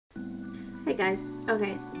Hey guys,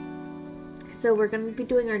 okay, so we're going to be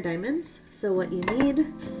doing our diamonds. So what you need,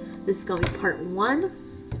 this is going to be part 1.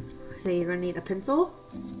 So you're going to need a pencil,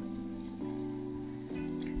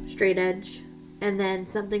 straight edge, and then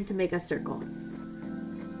something to make a circle.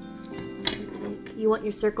 You want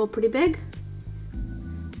your circle pretty big.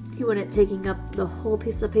 You want it taking up the whole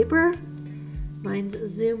piece of paper. Mine's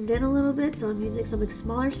zoomed in a little bit, so I'm using something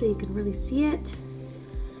smaller so you can really see it.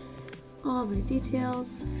 All my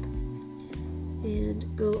details.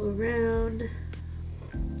 And go around.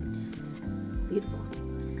 Beautiful.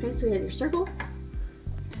 Okay, so we have your circle.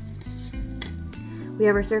 We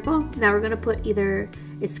have our circle. Now we're going to put either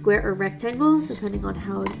a square or rectangle, depending on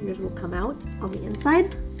how yours will come out on the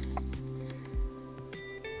inside.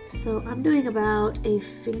 So I'm doing about a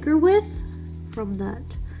finger width from that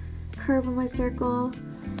curve of my circle.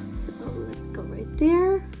 So let's go right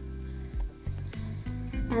there.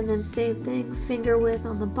 And then same thing, finger width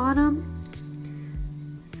on the bottom.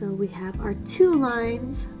 So we have our 2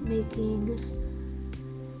 lines making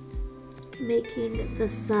the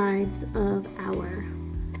sides of our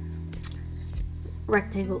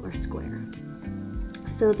rectangle or square.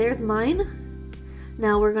 So there's mine.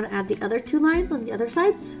 Now we're going to add the other 2 lines on the other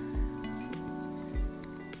sides.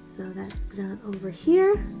 So that's done over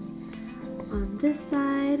here on this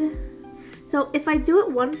side. So if I do it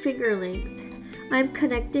 1 finger length, I'm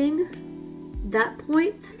connecting that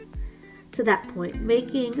point to that point,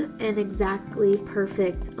 making an exactly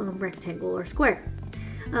perfect rectangle or square.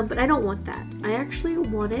 But I don't want that. I actually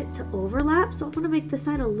want it to overlap, so I'm going to make this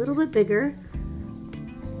side a little bit bigger,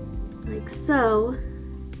 like so,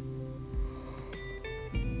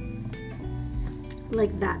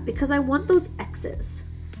 like that, because I want those X's.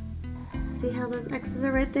 See how those X's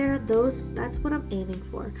are right there? That's what I'm aiming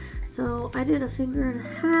for. So I did a 1.5 fingers.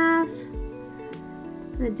 I'm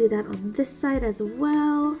going to do that on this side as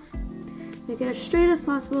well. Make it as straight as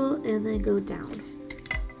possible and then go down.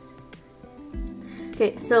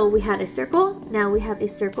 Okay, so we had a circle. Now we have a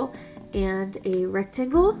circle and a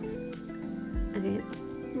rectangle. Okay,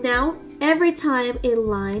 now every time a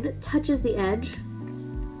line touches the edge,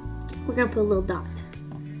 we're going to put a little dot.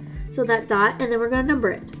 So that dot, and then we're going to number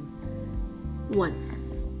it.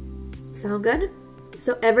 1. Sound good?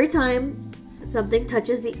 So every time something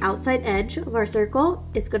touches the outside edge of our circle,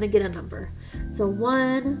 it's going to get a number. So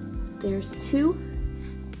 1, there's 2,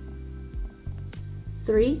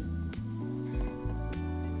 3,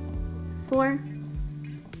 4,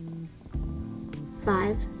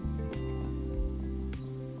 5,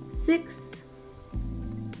 6,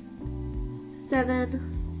 7,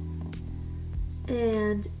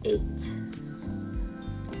 and 8.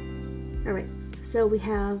 All right, so we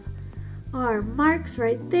have our marks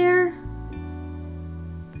right there.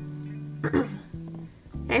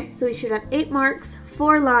 Okay, so we should have 8 marks,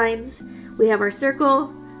 4 lines. We have our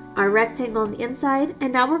circle, our rectangle on the inside,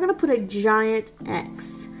 and now we're going to put a giant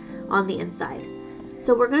X on the inside.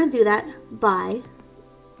 So we're going to do that by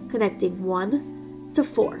connecting 1 to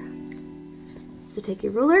 4. So take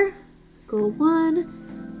your ruler, go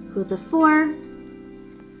 1, go to 4,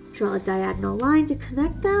 draw a diagonal line to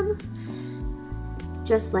connect them,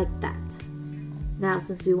 just like that. Now,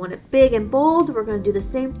 since we want it big and bold, we're going to do the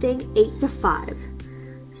same thing, 8 to 5.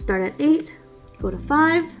 Start at 8, go to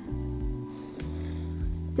 5,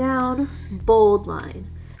 down, bold line.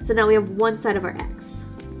 So now we have one side of our X.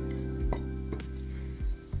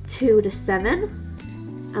 2 to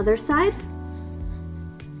 7, other side.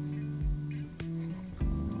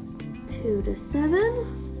 2 to 7,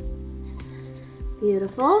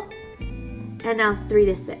 beautiful. And now 3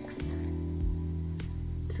 to 6.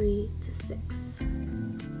 3 to 6.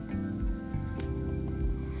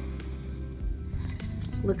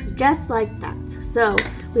 Looks just like that. So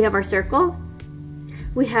we have our circle,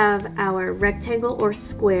 we have our rectangle or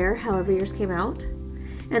square, however yours came out,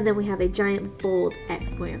 and then we have a giant bold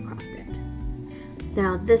X going across it.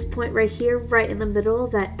 Now this point right here, right in the middle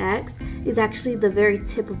of that X, is actually the very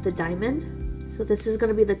tip of the diamond. So this is going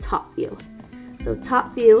to be the top view. So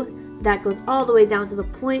top view, that goes all the way down to the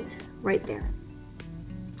point right there.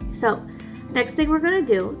 So next thing we're going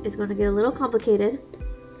to do is going to get a little complicated.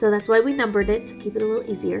 So that's why we numbered it, to keep it a little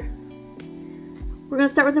easier. We're going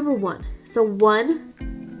to start with number 1. So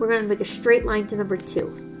 1, we're going to make a straight line to number 2.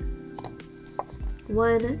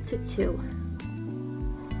 1 to 2.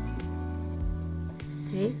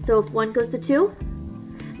 Okay, so if 1 goes to 2,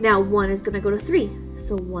 now 1 is going to go to 3.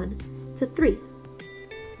 So 1 to 3.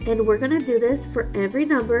 And we're going to do this for every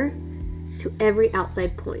number to every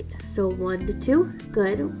outside point. So 1 to 2,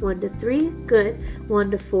 good. 1 to 3, good.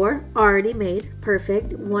 1 to 4, already made,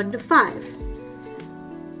 perfect. 1 to 5.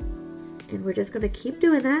 And we're just going to keep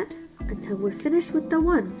doing that until we're finished with the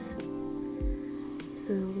ones.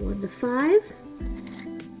 So 1 to 5,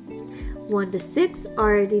 1 to 6,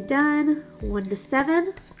 already done, 1 to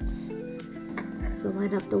 7. So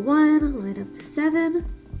line up the 1, line up to 7,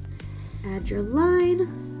 add your line,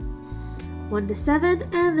 1 to 7,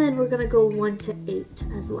 and then we're going to go 1 to 8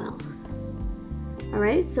 as well.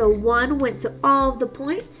 Alright, so 1 went to all of the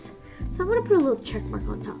points, so I'm going to put a little check mark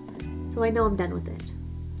on top, so I know I'm done with it.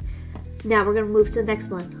 Now we're going to move to the next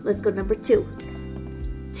one. Let's go number 2.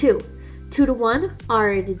 2 to 1,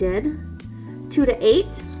 already did. 2 to 8,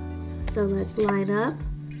 so let's line up.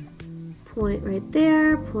 Point right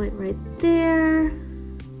there, point right there.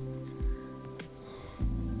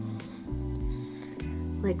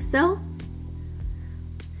 Like so.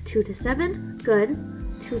 2 to 7, good.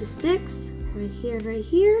 2 to 6, right here and right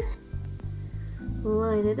here.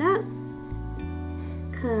 Line it up.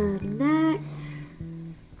 Connect.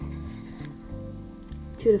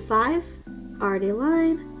 2 to 5, already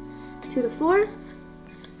aligned. 2 to 4.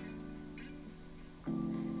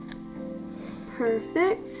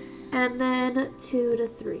 Perfect. And then 2 to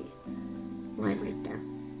 3. Line right there.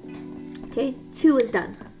 Okay, 2 is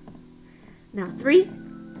done. Now 3.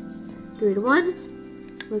 3 to 1.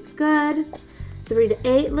 Looks good. 3 to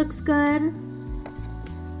 8 looks good.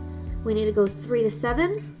 We need to go 3 to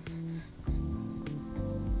 7.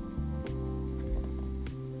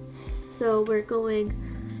 So we're going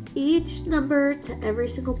each number to every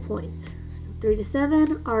single point. So 3 to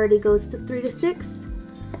 7 already goes to 3 to 6.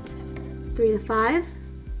 3 to 5.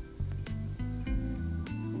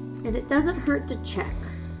 And it doesn't hurt to check.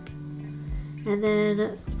 And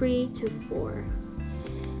then 3 to 4.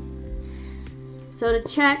 So to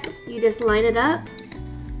check, you just line it up,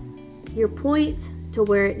 your point to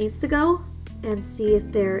where it needs to go, and see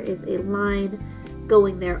if there is a line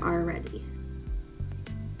going there already.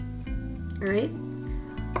 Alright?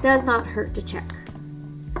 Does not hurt to check.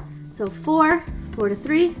 So 4 to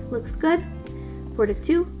 3 looks good. 4 to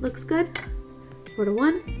 2 looks good. 4 to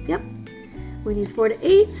 1, yep. We need 4 to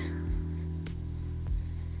 8.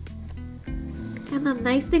 And the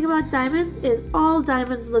nice thing about diamonds is all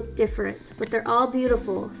diamonds look different, but they're all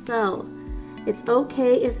beautiful. So it's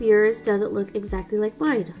okay if yours doesn't look exactly like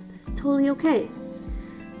mine. That's totally okay.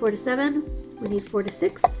 4 to 7, we need 4 to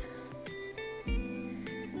 6.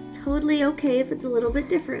 Totally okay if it's a little bit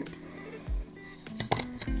different.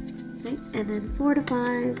 Okay. And then 4 to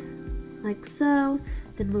 5, like so.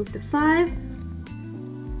 Then move to 5.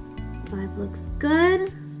 5 looks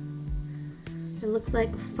good. It looks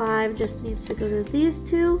like 5 just needs to go to these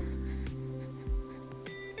two.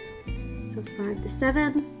 So 5 to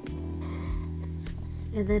 7.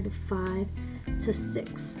 And then 5 to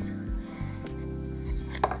 6.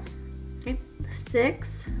 Okay,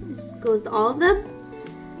 6 goes to all of them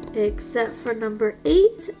except for number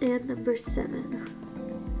 8 and number 7.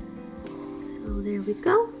 So there we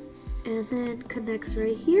go. And then connects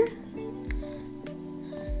right here.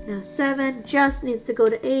 Now 7 just needs to go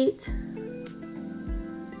to 8.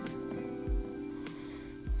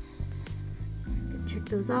 Check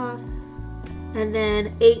those off. And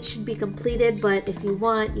then 8 should be completed, but if you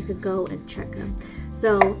want, you could go and check them.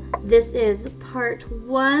 So this is part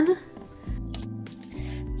 1.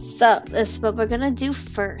 So this is what we're gonna do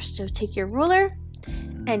first. So take your ruler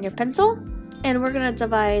and your pencil, and we're gonna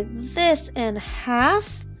divide this in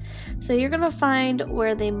half. So you're gonna find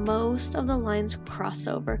where most of the lines cross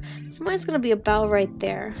over. So mine's gonna be about right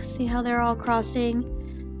there. See how they're all crossing?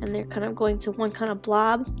 And they're kind of going to one kind of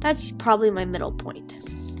blob. That's probably my middle point.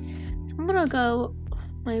 So I'm gonna go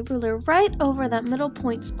my ruler right over that middle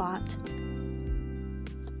point spot.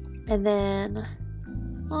 And then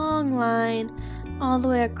long line all the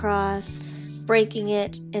way across, breaking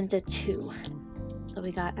it into 2. So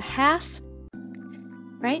we got a half,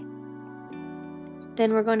 right?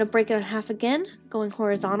 Then we're going to break it in half again, going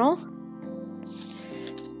horizontal,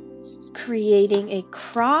 creating a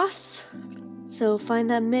cross. So find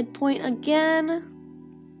that midpoint again.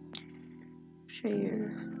 Make sure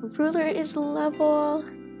your ruler is level.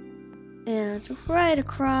 And right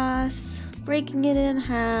across, breaking it in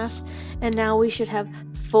half. And now we should have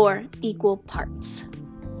 4 equal parts.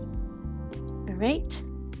 Alright.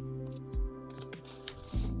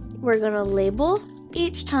 We're going to label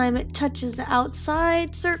each time it touches the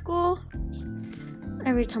outside circle.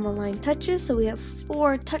 Every time a line touches, so we have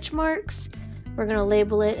 4 touch marks. We're going to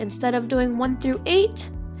label it, instead of doing 1 through 8,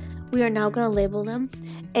 we are now going to label them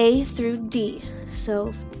A through D.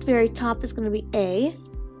 So very top is going to be A,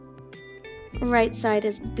 right side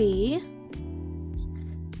is B,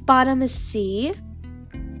 bottom is C,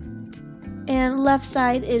 and left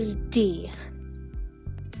side is D.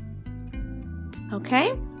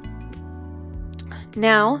 Okay?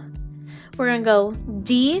 Now, we're going to go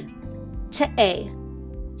D to A.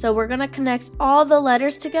 So we're going to connect all the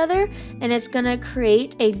letters together, and it's going to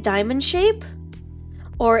create a diamond shape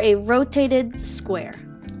or a rotated square.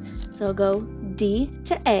 So go D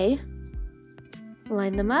to A,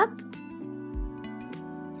 line them up,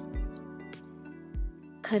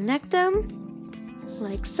 connect them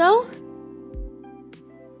like so.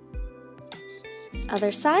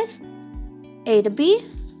 Other side, A to B,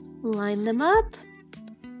 line them up.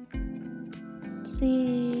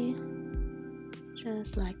 See,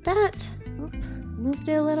 just like that. Oop, moved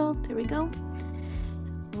it a little. There we go.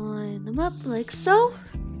 Line them up like so.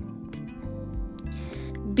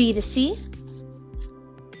 B to C.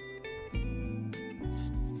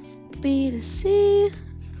 B to C.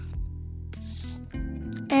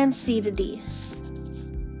 And C to D.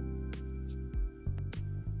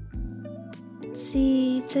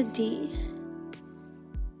 C to D.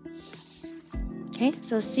 Okay,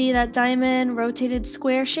 so see that diamond rotated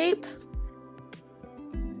square shape?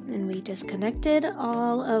 And we just connected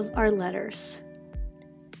all of our letters.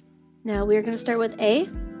 Now we're going to start with A.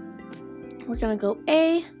 We're going to go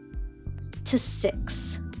A to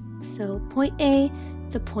 6. So point A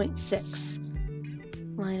to point 6.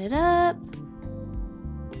 Line it up.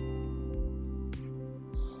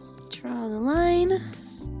 Draw the line.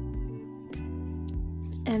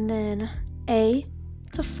 And then A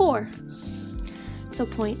to 4. So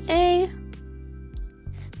point A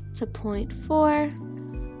to point 4.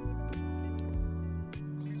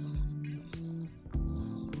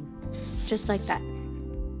 Just like that.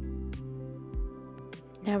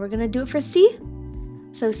 Now we're going to do it for C.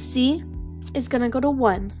 So C is going to go to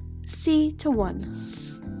 1. C to 1.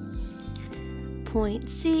 Point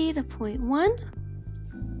C to point 1.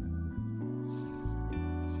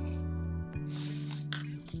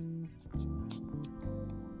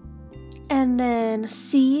 And then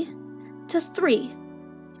C to 3.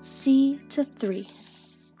 C to 3.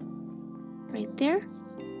 Right there.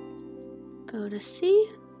 Go to C.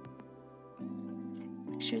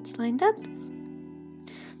 Make sure it's lined up.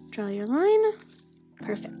 Draw your line.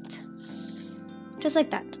 Perfect. Just like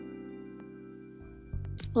that.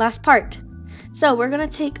 Last part. So we're going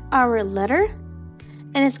to take our letter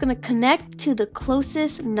and it's going to connect to the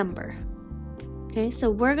closest number. Okay,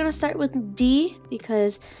 so we're going to start with D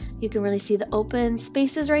because you can really see the open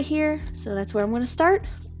spaces right here. So that's where I'm going to start.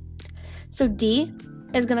 So D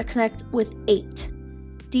is going to connect with 8.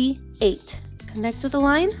 D, 8. Connect with the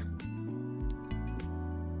line.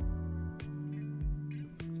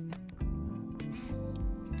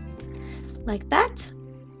 Like that.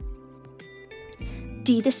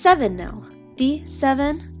 D to 7 now. D,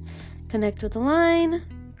 7. Connect with the line.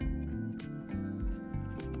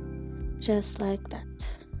 Just like that.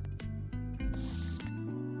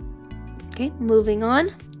 Okay, moving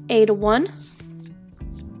on. A to 1.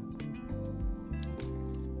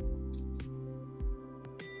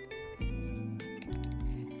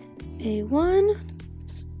 A1.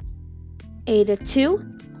 A to 2.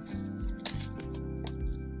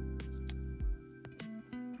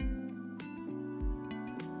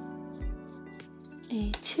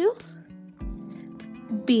 A2.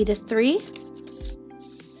 B to 3.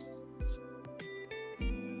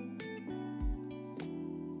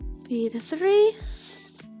 B to 3,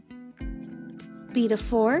 B to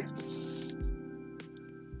 4,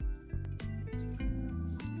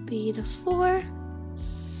 B to 4,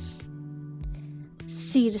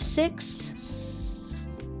 C to 6,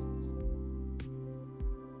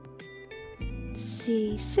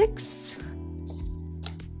 C6,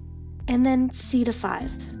 and then C to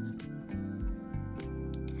 5.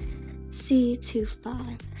 C to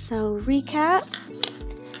 5. So recap,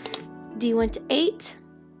 D went to 8.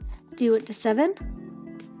 D went to 7,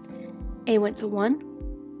 A went to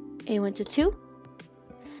 1, A went to 2,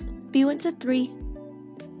 B went to 3,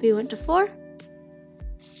 B went to 4,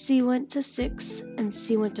 C went to 6, and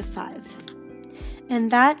C went to 5. And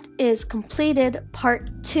that is completed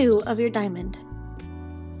part 2 of your diamond.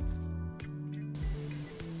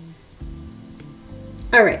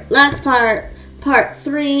 Alright, last part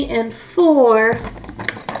 3 and 4.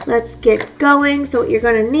 Let's get going. So what you're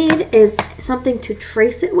going to need is something to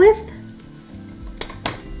trace it with.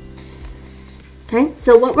 Okay,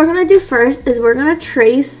 so what we're going to do first is we're going to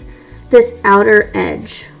trace this outer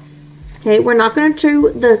edge. Okay, we're not going to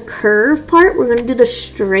do the curve part. We're going to do the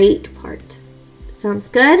straight part. Sounds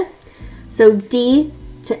good? So D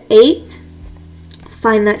to 8.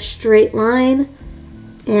 Find that straight line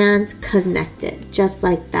and connect it just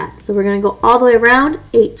like that. So we're going to go all the way around.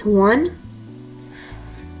 8 to 1.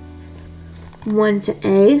 1 to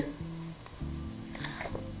A,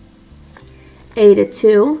 A to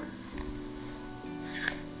 2,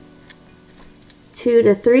 2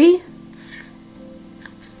 to 3,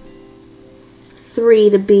 3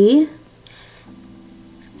 to B,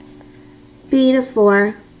 B to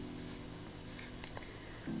 4,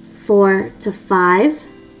 4 to 5,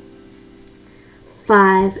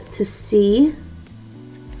 5 to C,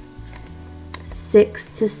 6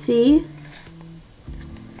 to C,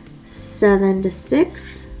 7 to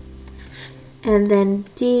 6, and then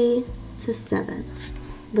D to 7.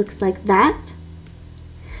 Looks like that.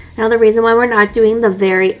 Now the reason why we're not doing the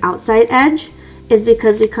very outside edge is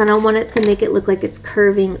because we kind of want it to make it look like it's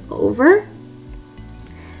curving over.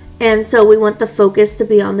 And so we want the focus to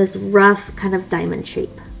be on this rough kind of diamond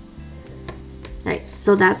shape. Alright,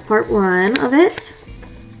 so that's part 1 of it.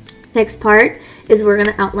 Next part is we're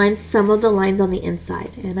going to outline some of the lines on the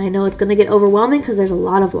inside. And I know it's going to get overwhelming because there's a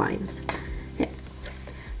lot of lines. Okay.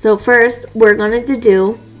 So first, we're going to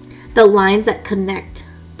do the lines that connect,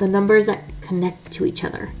 the numbers that connect to each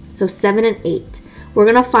other. So 7 and 8. We're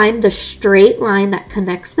going to find the straight line that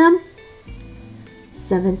connects them.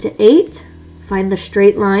 7 to 8. Find the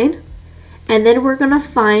straight line. And then we're going to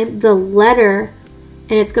find the letter,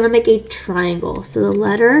 and it's going to make a triangle. So the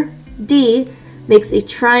letter D makes a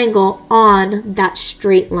triangle on that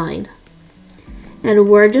straight line. And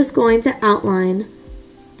we're just going to outline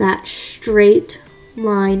that straight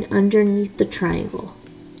line underneath the triangle,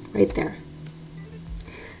 right there.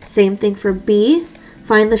 Same thing for B.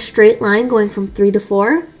 Find the straight line going from 3 to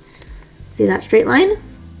 4. See that straight line?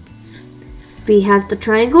 B has the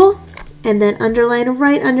triangle, and then underline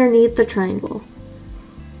right underneath the triangle,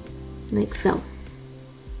 like so.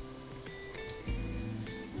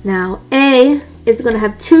 Now A is going to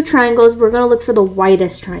have 2 triangles. We're going to look for the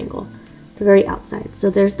widest triangle, the very outside. So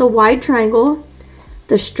there's the wide triangle,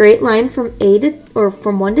 the straight line from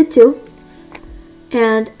from 1 to 2,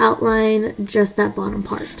 and outline just that bottom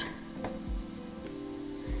part.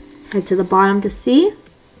 Head to the bottom to C.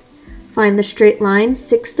 Find the straight line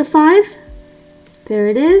 6 to 5. There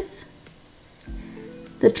it is.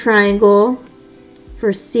 The triangle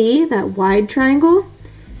for C, that wide triangle,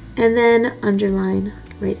 and then underline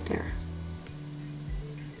right there.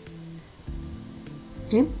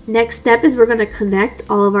 Okay. Next step is we're going to connect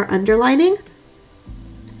all of our underlining.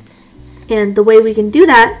 And the way we can do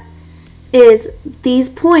that is these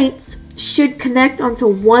points should connect onto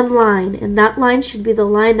one line, and that line should be the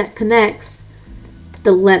line that connects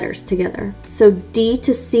the letters together. So D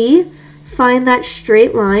to C, find that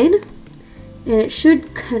straight line, and it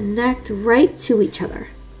should connect right to each other.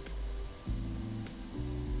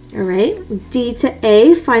 Alright, D to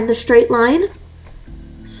A, find the straight line.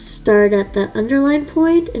 Start at the underline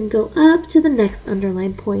point and go up to the next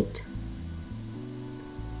underline point.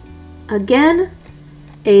 Again,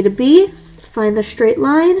 A to B, find the straight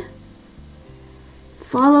line.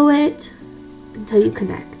 Follow it until you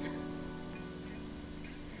connect.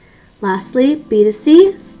 Lastly, B to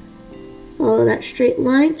C, follow that straight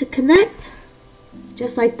line to connect,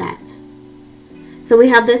 just like that. So we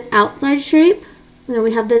have this outside shape, and then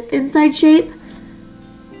we have this inside shape.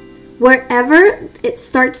 Wherever it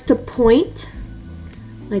starts to point,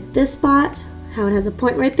 like this spot, how it has a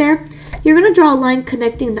point right there, you're going to draw a line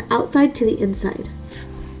connecting the outside to the inside,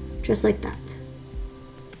 just like that.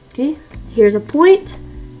 Okay, here's a point,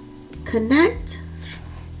 connect,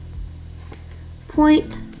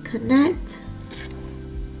 point, connect,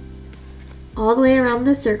 all the way around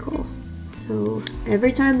the circle. So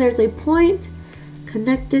every time there's a point,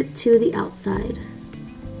 connect it to the outside.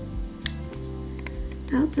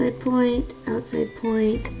 Outside point, outside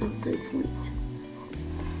point, outside point.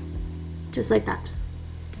 Just like that.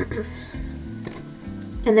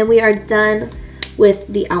 And then we are done with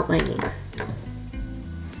the outlining.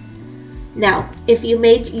 Now, if you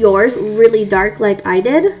made yours really dark like I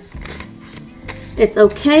did, it's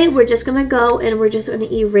okay. We're just going to go and we're just going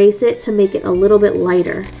to erase it to make it a little bit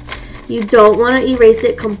lighter. You don't want to erase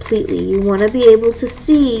it completely. You want to be able to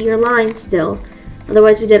see your line still.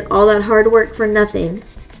 Otherwise, we did all that hard work for nothing.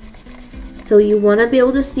 So you want to be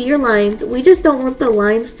able to see your lines. We just don't want the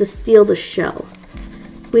lines to steal the show.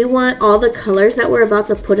 We want all the colors that we're about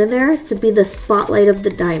to put in there to be the spotlight of the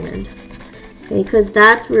diamond. Okay, because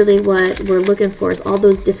that's really what we're looking for, is all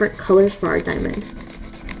those different colors for our diamond.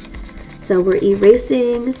 So we're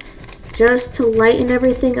erasing just to lighten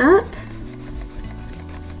everything up.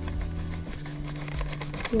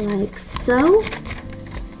 Like so.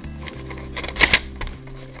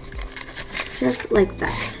 Just like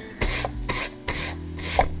that.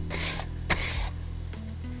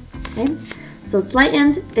 Okay, so it's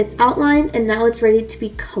lightened, it's outlined, and now it's ready to be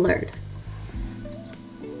colored.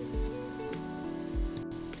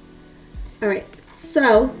 Alright,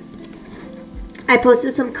 So I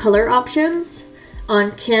posted some color options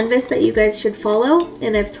on Canvas that you guys should follow,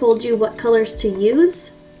 and I've told you what colors to use.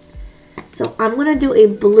 So I'm going to do a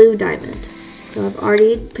blue diamond. So I've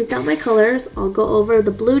already picked out my colors. I'll go over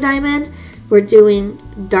the blue diamond. We're doing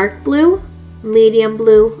dark blue, medium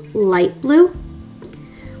blue, light blue.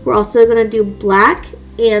 We're also going to do black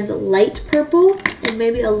and light purple and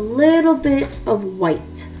maybe a little bit of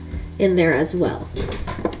white in there as well.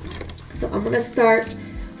 So I'm going to start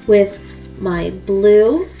with my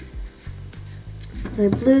blue. My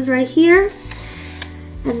blue's right here.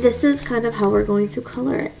 And this is kind of how we're going to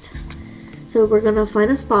color it. So we're going to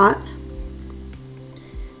find a spot.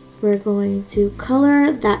 We're going to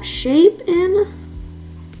color that shape in.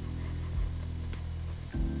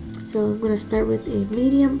 So I'm going to start with a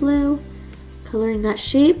medium blue, coloring that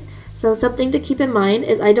shape. So something to keep in mind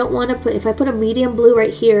is I don't want to put, if I put a medium blue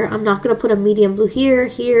right here, I'm not going to put a medium blue here,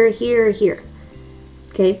 here, here, here.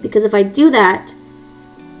 Okay, because if I do that,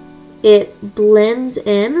 it blends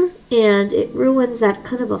in and it ruins that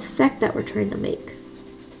kind of effect that we're trying to make.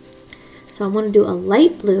 So I'm going to do a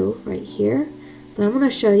light blue right here. But I'm going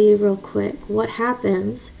to show you real quick what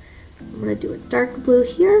happens. I'm going to do a dark blue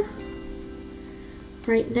here,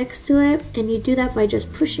 right next to it, and you do that by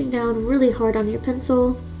just pushing down really hard on your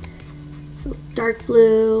pencil. So dark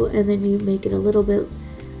blue, and then you make it a little bit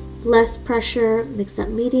less pressure, makes that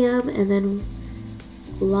medium, and then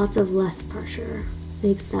lots of less pressure,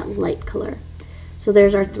 makes that light color. So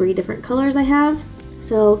there's our 3 different colors I have.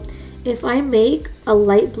 So if I make a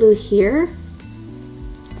light blue here,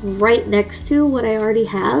 right next to what I already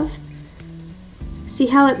have, see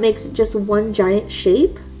how it makes just one giant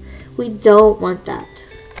shape? We don't want that.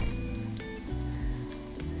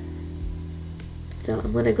 So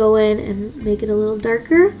I'm going to go in and make it a little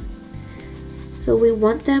darker. So we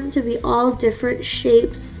want them to be all different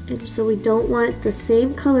shapes, and so we don't want the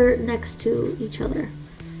same color next to each other.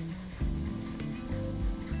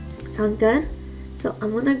 Sound good? So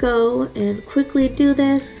I'm going to go and quickly do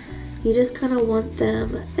this. You just kind of want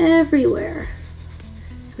them everywhere.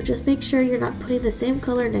 So just make sure you're not putting the same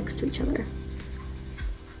color next to each other.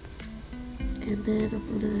 And then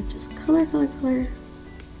I'm going to just color, color, color.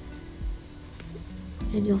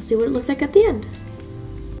 And you'll see what it looks like at the end.